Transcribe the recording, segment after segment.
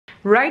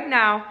Right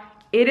now,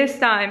 it is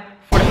time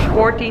for the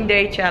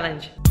 14-day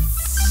challenge.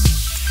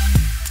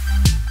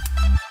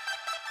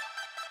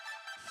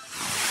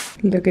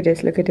 Look at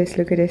this, look at this,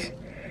 look at this.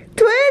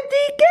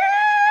 20K!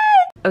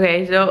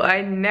 Okay, so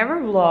I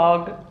never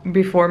vlog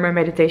before my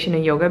meditation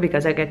and yoga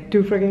because I get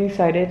too freaking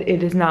excited.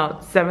 It is now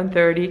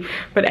 7:30,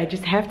 but I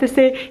just have to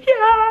say,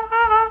 yeah!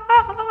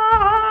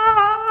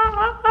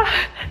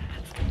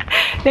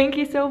 Thank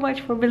you so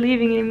much for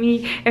believing in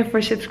me and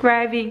for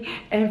subscribing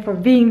and for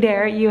being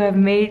there. You have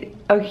made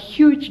a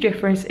huge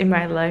difference in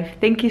my life.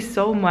 Thank you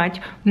so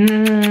much.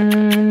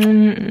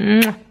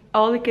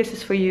 All the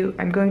kisses for you.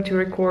 I'm going to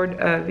record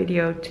a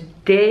video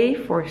today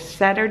for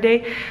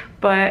Saturday,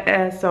 but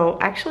so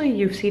actually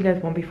you've seen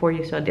that one before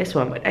you saw this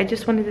one, but I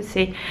just wanted to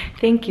say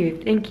thank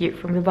you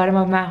from the bottom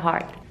of my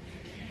heart.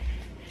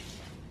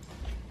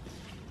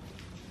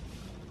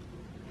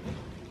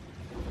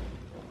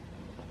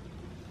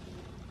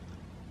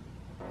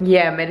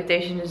 Yeah,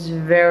 meditation is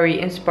very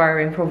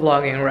inspiring for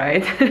vlogging,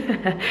 right?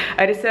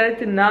 I decided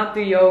to not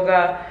do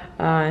yoga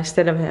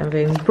instead of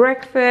having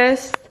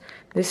breakfast.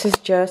 This is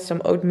just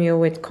some oatmeal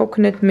with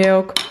coconut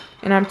milk.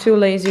 And I'm too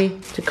lazy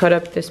to cut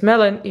up this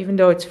melon, even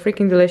though it's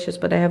freaking delicious.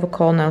 But I have a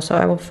call now, so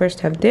I will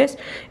first have this.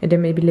 And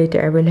then maybe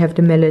later I will have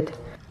the melon.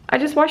 I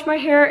just washed my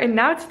hair and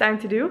now it's time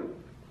to do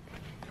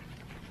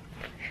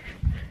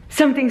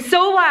something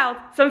so wild,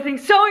 something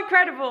so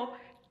incredible.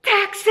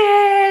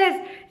 Taxes!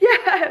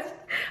 Yes!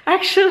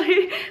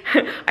 Actually,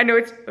 I know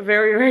it's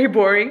very, very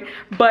boring.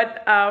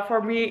 But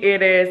for me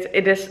it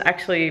is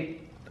actually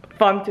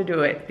fun to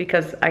do it.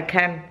 Because I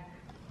can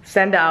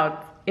send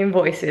out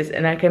invoices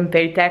and I can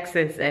pay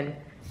taxes and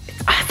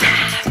it's awesome.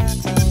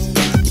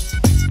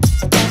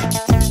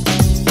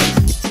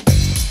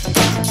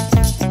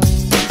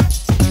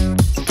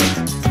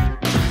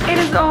 It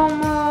is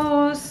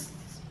almost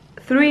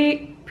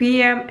 3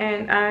 p.m.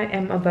 and I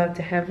am about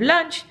to have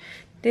lunch.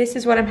 This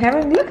is what I'm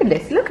having. Look at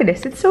this, look at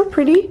this. It's so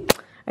pretty.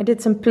 I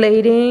did some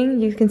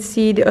plating. You can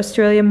see the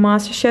Australian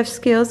MasterChef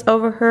skills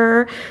over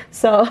her.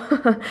 So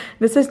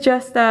this is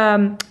just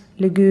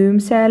legume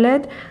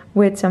salad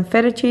with some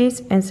feta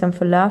cheese and some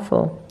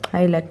falafel.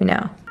 How you let me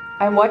know?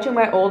 I'm watching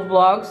my old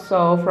vlogs,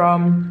 so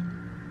from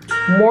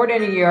more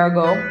than a year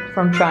ago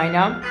from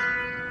China.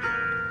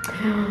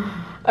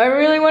 I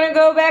really want to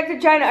go back to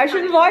China. I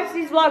shouldn't watch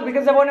these vlogs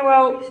because I want to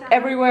go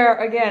everywhere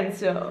again.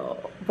 So,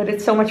 but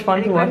it's so much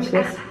fun to watch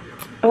this.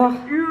 Oh,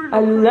 I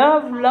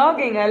love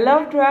vlogging. I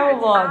love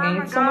travel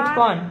vlogging. It's so much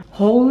fun.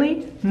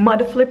 Holy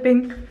mother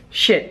flipping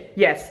shit.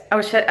 Yes, I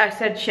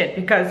said shit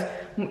because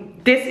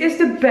this is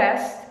the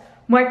best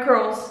my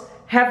curls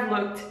have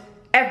looked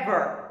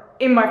ever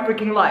in my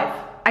freaking life.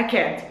 I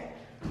can't.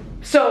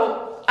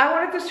 So I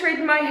wanted to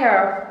straighten my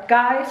hair.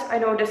 Guys, I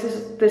know this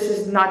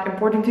is not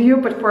important to you,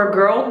 but for a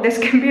girl, this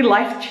can be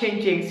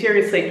life-changing,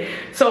 seriously.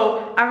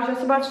 So I was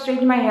just about to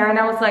straighten my hair and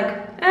I was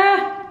like,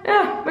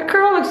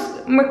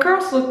 my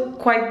curls look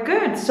quite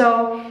good.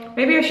 So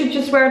maybe I should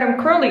just wear them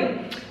curly.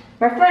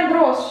 My friend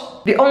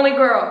Rose, the only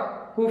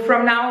girl who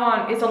from now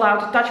on is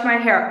allowed to touch my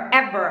hair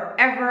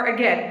ever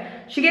again.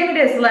 She gave me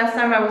this last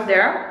time I was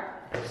there.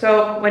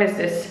 So what is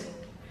this?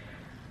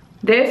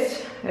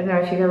 This, I don't know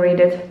if you can read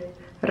it.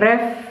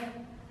 Ref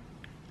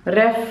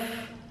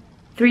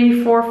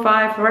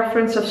 345,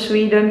 reference of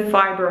Sweden,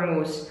 fiber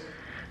mousse.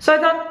 So I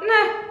thought,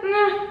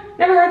 nah,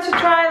 never hurts to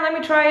try, let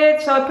me try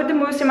it. So I put the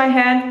mousse in my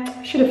hand.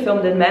 I should have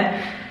filmed it,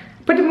 man.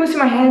 Put the mousse in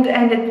my hand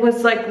and it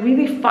was like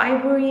really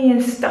fibery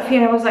and stuffy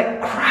and I was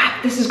like,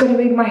 crap, this is gonna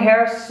make my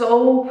hair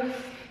so,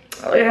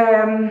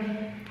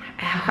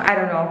 I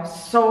don't know,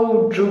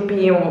 so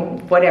droopy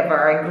and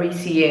whatever, and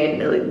greasy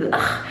and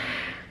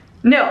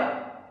no.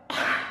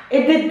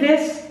 It did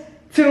this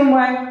to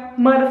my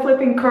mother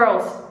flipping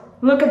curls.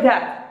 Look at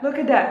that, look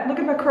at that, look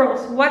at my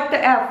curls, what the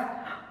F.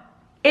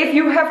 If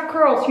you have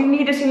curls, you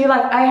need this in your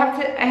life. I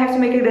have to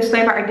make a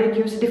disclaimer, I did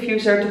use a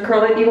diffuser to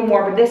curl it even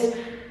more, but this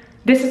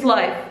is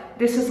life.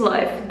 This is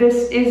life.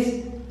 This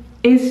is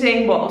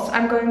insane balls.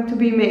 I'm going to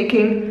be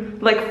making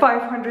like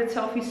 500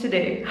 selfies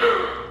today.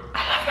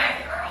 I love my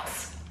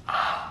curls.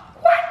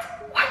 What?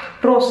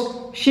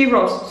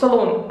 Rose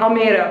Salon,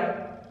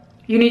 Almere.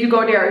 You need to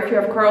go there if you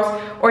have curls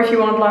or if you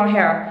want long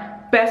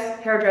hair.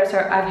 Best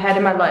hairdresser I've had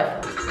in my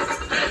life.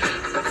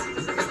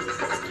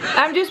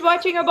 I'm just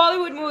watching a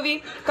Bollywood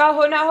movie,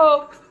 Kaho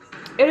Naho.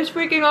 It is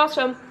freaking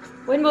awesome.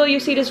 When will you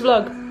see this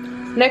vlog?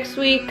 Next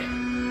week?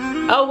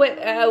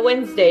 Oh,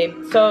 Wednesday.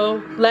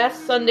 So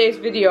last Sunday's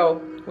video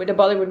with the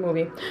Bollywood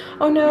movie.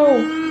 Oh no,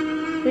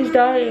 he's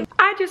dying.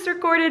 I just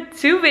recorded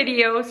 2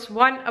 videos.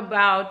 One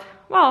about,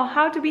 well,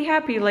 how to be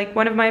happy. Like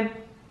one of my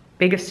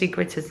biggest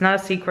secrets. It's not a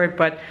secret,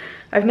 but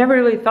I've never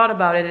really thought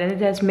about it and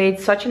it has made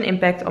such an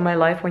impact on my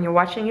life when you're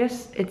watching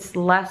this. It's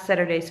last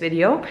Saturday's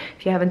video,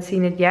 if you haven't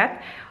seen it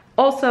yet.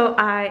 Also,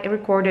 I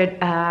recorded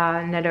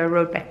another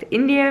Road Back to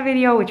India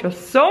video, which was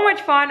so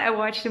much fun. I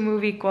watched the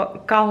movie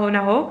Kaho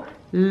Naho.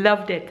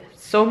 Loved it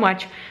so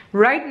much.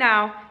 Right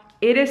now,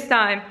 it is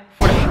time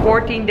for the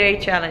 14-day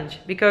challenge.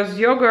 Because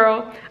your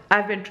girl,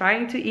 I've been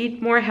trying to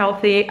eat more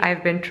healthy.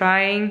 I've been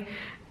trying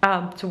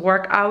to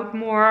work out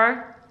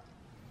more.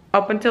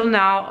 up until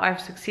now,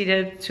 I've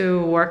succeeded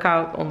to work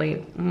out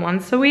only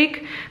once a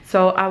week.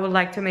 So I would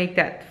like to make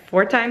that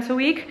 4 times a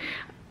week.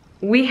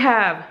 We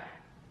have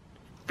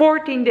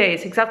 14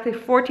 days, exactly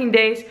 14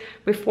 days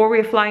before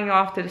we're flying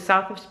off to the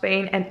south of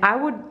Spain. And I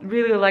would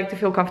really like to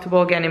feel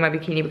comfortable again in my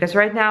bikini, because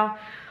right now,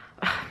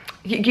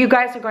 you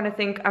guys are gonna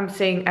think I'm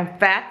saying I'm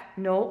fat.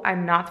 No,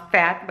 I'm not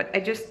fat, but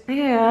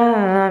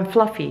I'm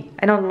fluffy.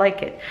 I don't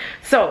like it.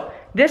 So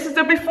this is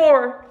the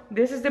before.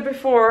 This is the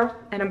before,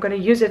 and I'm gonna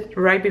use it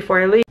right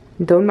before I leave.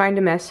 Don't mind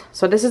the mess.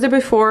 So this is the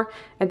before.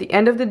 At the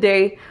end of the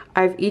day,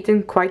 I've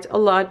eaten quite a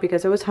lot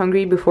because I was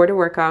hungry before the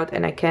workout,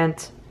 and I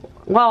can't,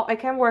 well, I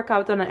can work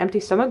out on an empty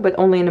stomach, but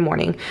only in the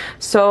morning.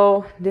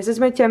 So this is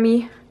my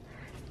tummy.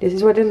 This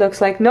is what it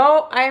looks like.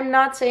 No, I am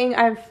not saying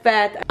I'm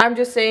fat. I'm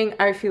just saying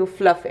I feel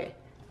fluffy.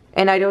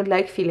 And I don't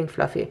like feeling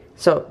fluffy.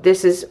 So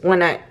this is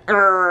when I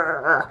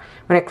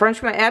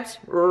crunch my abs,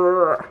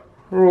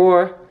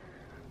 roar.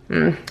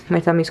 My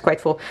tummy is quite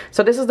full.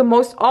 So this is the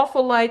most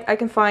awful light I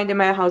can find in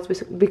my house,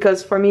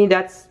 because for me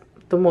that's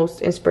the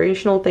most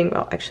inspirational thing.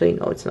 Well, actually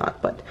no, it's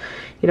not, but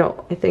you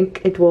know, I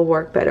think it will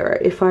work better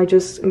if I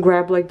just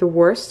grab like the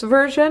worst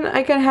version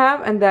I can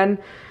have, and then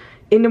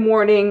in the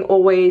morning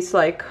always,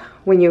 like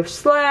when you've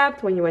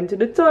slept, when you went to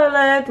the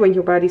toilet, when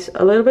your body's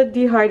a little bit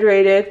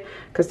dehydrated,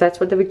 because that's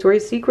what the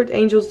Victoria's Secret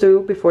angels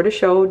do before the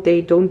show.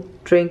 They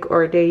don't drink,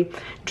 or they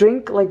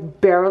drink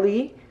like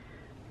barely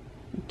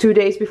 2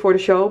 days before the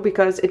show,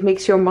 because it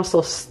makes your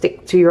muscles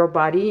stick to your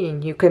body,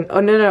 and you can, oh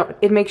no,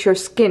 it makes your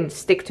skin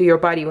stick to your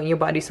body when your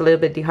body's a little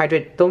bit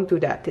dehydrated. Don't do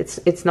that.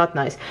 It's not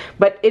nice,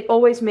 but it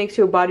always makes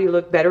your body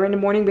look better in the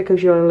morning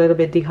because you're a little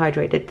bit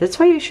dehydrated. That's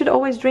why you should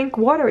always drink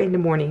water in the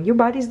morning. Your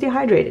body's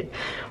dehydrated.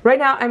 Right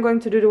now I'm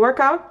going to do the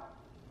workout.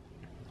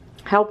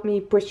 Help me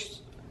push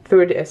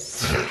through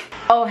this.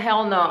 Oh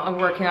hell no, I'm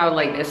working out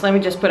like this. Let me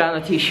just put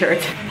on a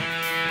t-shirt.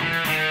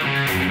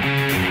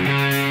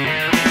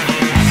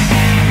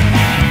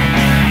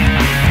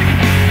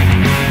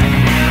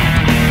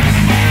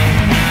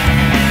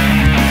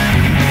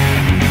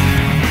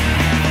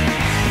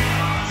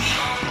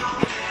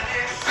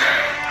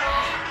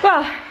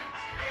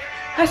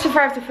 I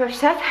survived the first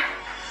set.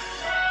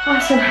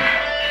 Awesome.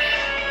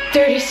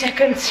 30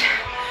 seconds.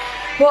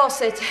 Wall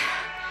sit.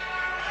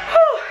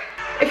 Whew.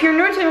 If you're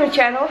new to my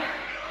channel,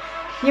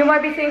 you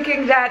might be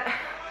thinking that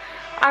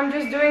I'm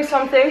just doing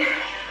something.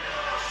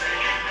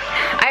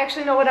 I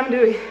actually know what I'm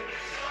doing.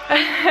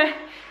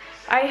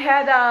 I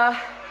had a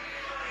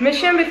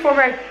mission before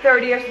my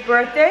 30th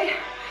birthday.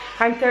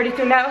 I'm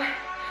 32 now.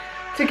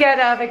 To get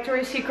a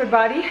Victoria's Secret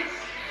body.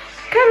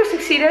 Kind of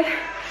succeeded.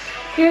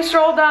 Here,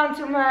 scroll down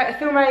to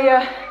through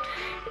my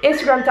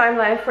Instagram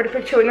timeline for the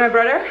picture with my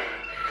brother.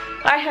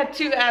 I had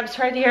 2 abs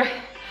right here,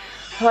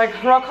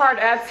 like rock hard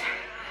abs,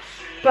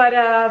 but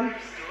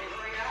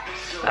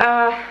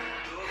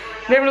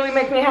didn't really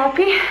make me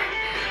happy.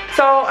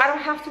 So I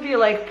don't have to be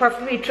like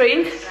perfectly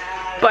trained,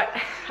 but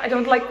I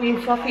don't like being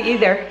fluffy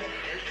either,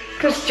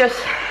 because it's just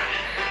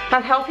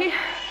not healthy.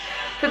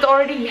 But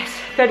already, yes,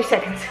 30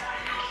 seconds.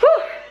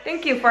 Whew,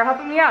 thank you for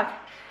helping me out.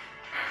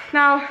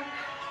 Now,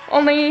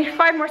 only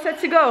 5 more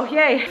sets to go,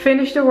 yay!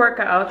 Finished the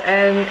workout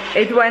and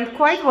it went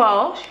quite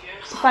well,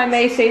 if I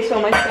may say so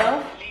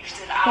myself.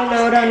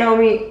 Hello, don't know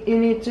me, you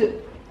need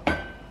to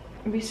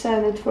be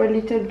silent for a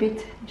little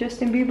bit.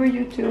 Justin Bieber,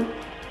 you too.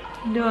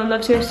 No one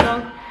loves your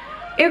song.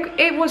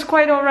 It was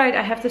quite alright,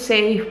 I have to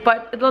say,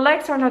 but the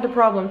legs are not the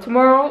problem.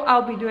 Tomorrow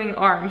I'll be doing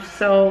arms,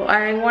 so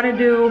I want to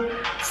do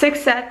 6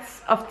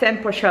 sets of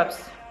 10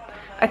 push-ups.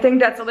 I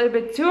think that's a little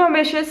bit too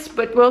ambitious,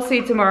 but we'll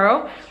see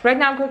tomorrow. Right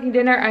now I'm cooking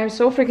dinner. I'm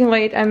so freaking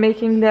late. I'm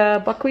making the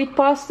buckwheat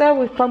pasta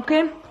with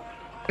pumpkin.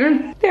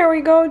 There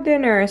we go,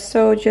 dinner.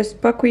 So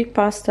just buckwheat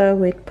pasta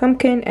with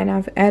pumpkin, and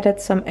I've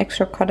added some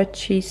extra cottage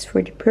cheese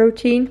for the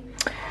protein.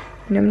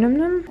 Num num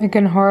num. I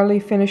can hardly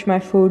finish my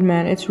food,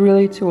 man. It's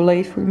really too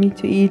late for me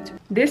to eat.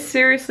 This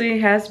seriously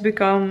has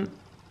become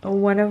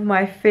one of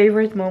my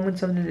favorite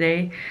moments of the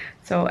day.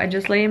 So I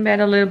just lay in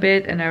bed a little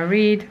bit and I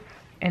read.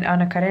 And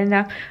Anna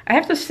Karenina. I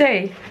have to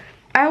say,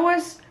 I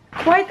was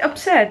quite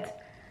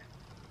upset.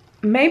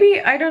 Maybe,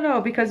 I don't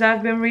know, because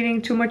I've been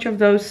reading too much of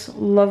those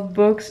love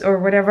books or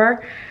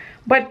whatever.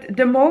 But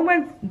the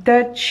moment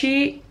that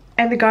she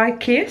and the guy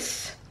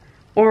kiss,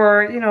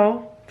 or, you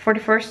know, for the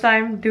first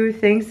time do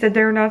things that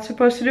they're not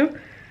supposed to do,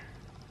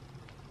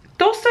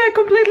 Tolstoy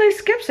completely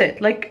skips it.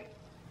 Like,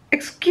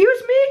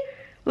 excuse me?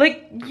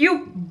 Like,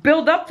 you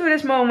build up to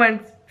this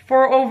moment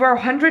for over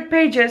 100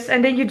 pages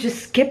and then you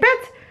just skip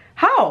it?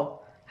 How?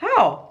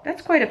 How?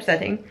 That's quite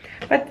upsetting.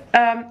 But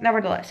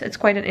nevertheless, it's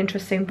quite an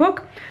interesting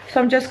book.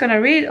 So I'm just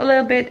gonna read a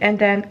little bit and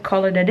then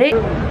call it a day.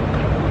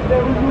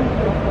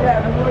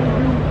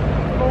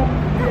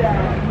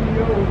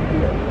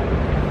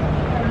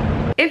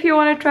 If you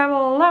want to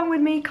travel along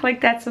with me, click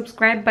that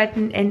subscribe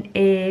button. And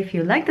if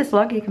you like this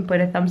vlog, you can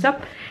put a thumbs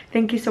up.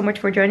 Thank you so much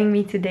for joining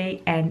me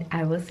today, and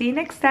I will see you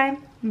next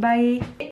time. Bye.